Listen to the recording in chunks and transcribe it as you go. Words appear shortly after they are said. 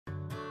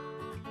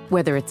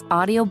Whether it's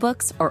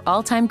audiobooks or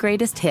all-time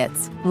greatest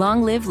hits,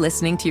 long live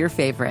listening to your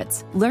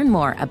favorites. Learn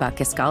more about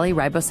Kisqali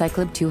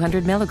Ribociclib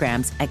 200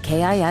 milligrams at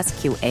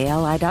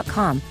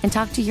KISQALI.com and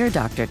talk to your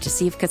doctor to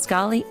see if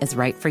Kisqali is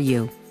right for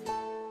you.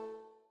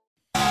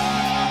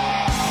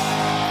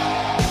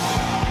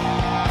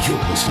 You're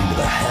listening to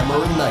the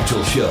Hammer and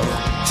Nigel Show.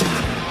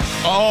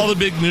 All the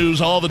big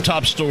news, all the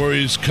top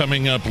stories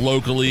coming up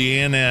locally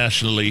and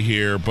nationally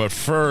here. But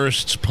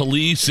first,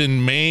 police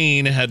in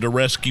Maine had to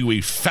rescue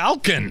a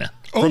falcon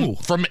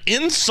from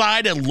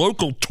inside a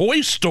local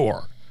toy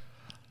store.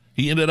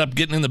 He ended up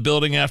getting in the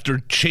building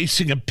after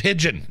chasing a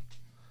pigeon.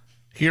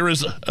 Here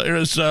is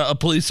a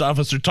police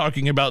officer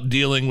talking about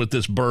dealing with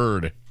this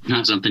bird.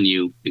 Not something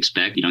you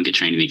expect. You don't get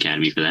trained in the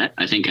academy for that.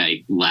 I think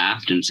I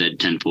laughed and said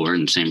 10-4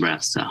 in the same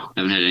breath. So I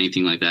haven't had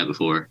anything like that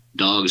before.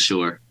 Dogs,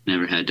 sure.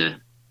 Never had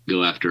to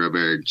go after a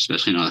bird,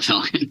 especially not a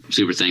falcon.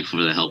 Super thankful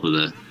for the help of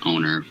the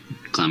owner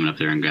climbing up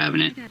there and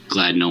grabbing it.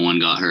 Glad no one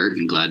got hurt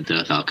and glad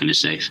the falcon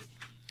is safe.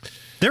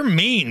 They're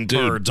mean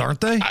birds, aren't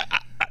they?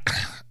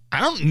 I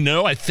don't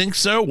know. I think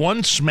so.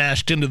 One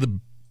smashed into the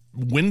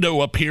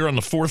window up here on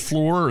the 4th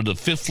floor or the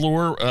 5th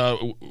floor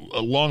a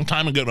long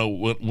time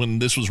ago when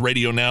this was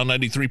Radio Now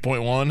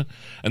 93.1,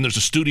 and there's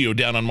a studio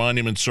down on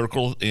Monument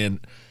Circle, and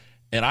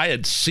I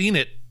had seen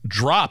it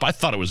drop. I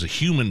thought it was a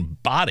human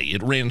body.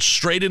 It ran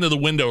straight into the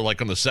window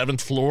like on the 7th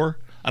floor.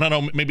 I don't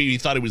know, maybe he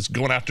thought he was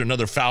going after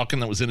another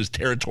falcon that was in his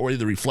territory,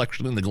 the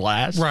reflection in the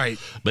glass. Right.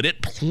 But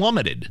it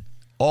plummeted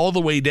all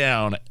the way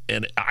down,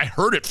 and I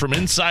heard it from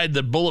inside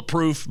the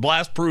bulletproof,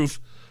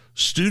 blast-proof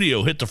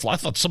studio hit the floor. I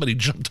thought somebody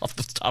jumped off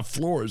the top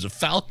floor as a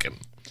falcon.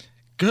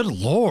 Good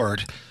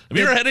Lord. Have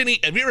you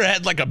ever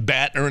had like a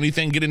bat or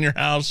anything get in your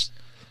house?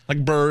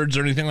 Like birds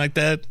or anything like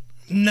that?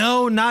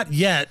 No, not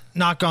yet.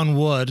 Knock on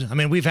wood. I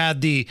mean, we've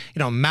had the,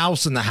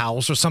 mouse in the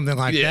house or something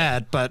like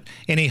that, but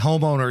any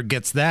homeowner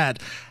gets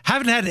that.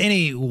 Haven't had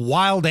any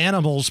wild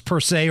animals per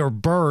se or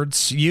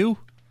birds. You?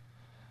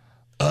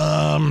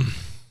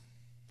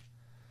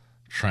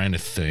 Trying to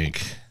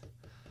think.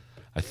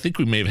 I think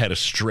we may have had a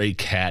stray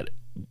cat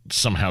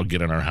somehow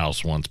get in our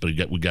house once, but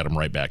we got him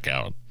right back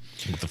out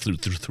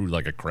through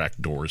like a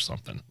cracked door or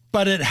something.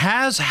 But it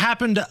has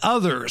happened to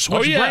others,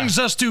 which brings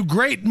us to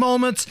great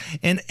moments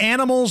in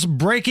animals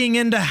breaking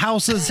into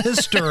houses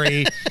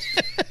history.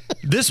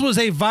 This was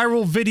a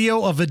viral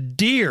video of a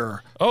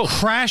deer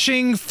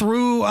crashing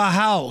through a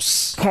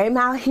house. Came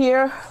out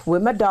here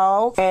with my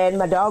dog, and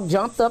my dog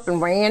jumped up and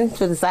ran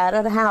to the side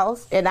of the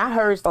house, and I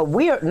heard a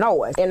weird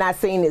noise, and I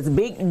seen this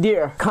big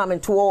deer coming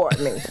toward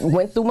me.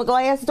 Went through my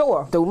glass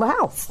door, through my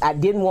house. I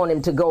didn't want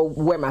him to go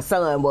where my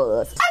son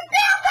was.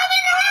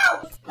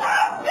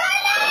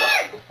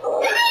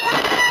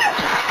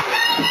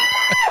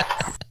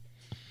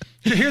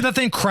 Did you hear that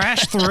thing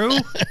crash through?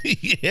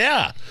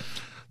 Yeah.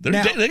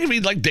 They can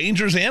be like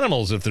dangerous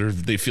animals if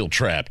they feel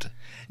trapped.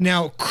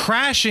 Now,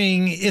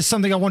 crashing is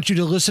something I want you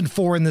to listen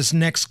for in this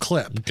next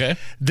clip. Okay.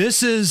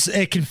 This is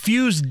a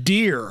confused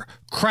deer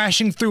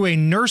crashing through a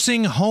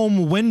nursing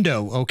home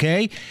window,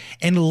 okay?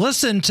 And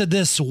listen to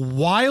this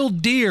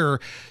wild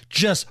deer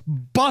just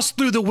bust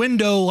through the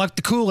window like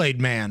the Kool-Aid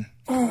Man.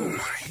 Oh,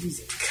 my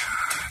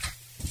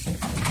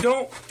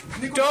God.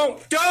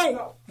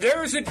 Don't!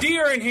 There's a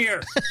deer in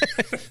here.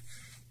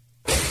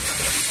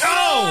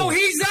 Oh,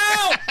 he's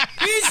out!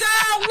 He's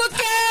out! Look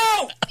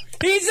out!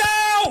 He's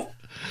out!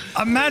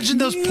 Imagine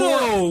those poor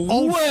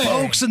old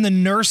folks in the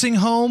nursing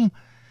home.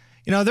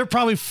 They're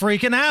probably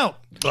freaking out.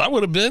 I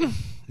would have been.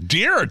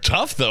 Deer are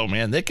tough, though,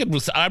 man.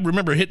 I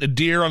remember hitting a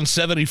deer on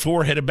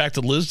 74, headed back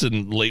to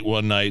Lisbon late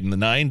one night in the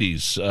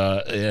 90s,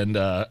 and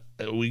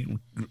we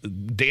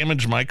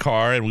damaged my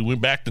car, and we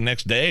went back the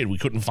next day, and we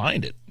couldn't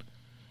find it.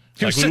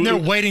 He was sitting there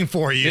waiting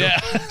for you. Yeah.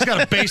 He's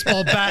got a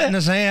baseball bat in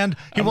his hand.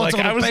 He wants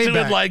I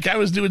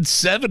was doing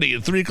 70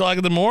 at 3 o'clock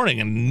in the morning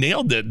and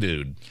nailed that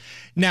dude.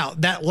 Now,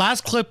 that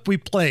last clip we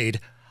played,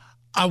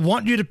 I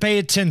want you to pay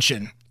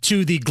attention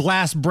to the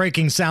glass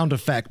breaking sound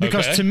effect,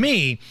 because to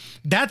me,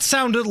 that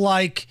sounded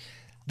like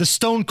the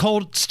Stone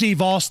Cold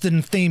Steve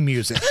Austin theme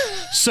music.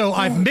 So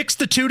I've mixed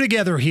the two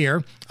together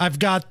here. I've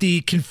got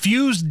the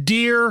confused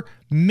deer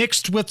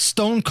mixed with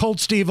Stone Cold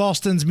Steve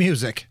Austin's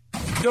music.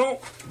 Don't!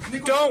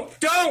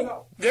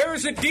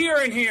 There's a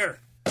deer in here.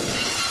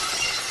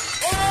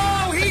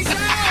 Oh, he's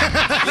out!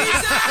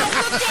 He's out!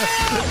 Look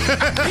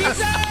out!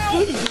 He's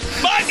out!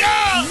 My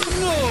God!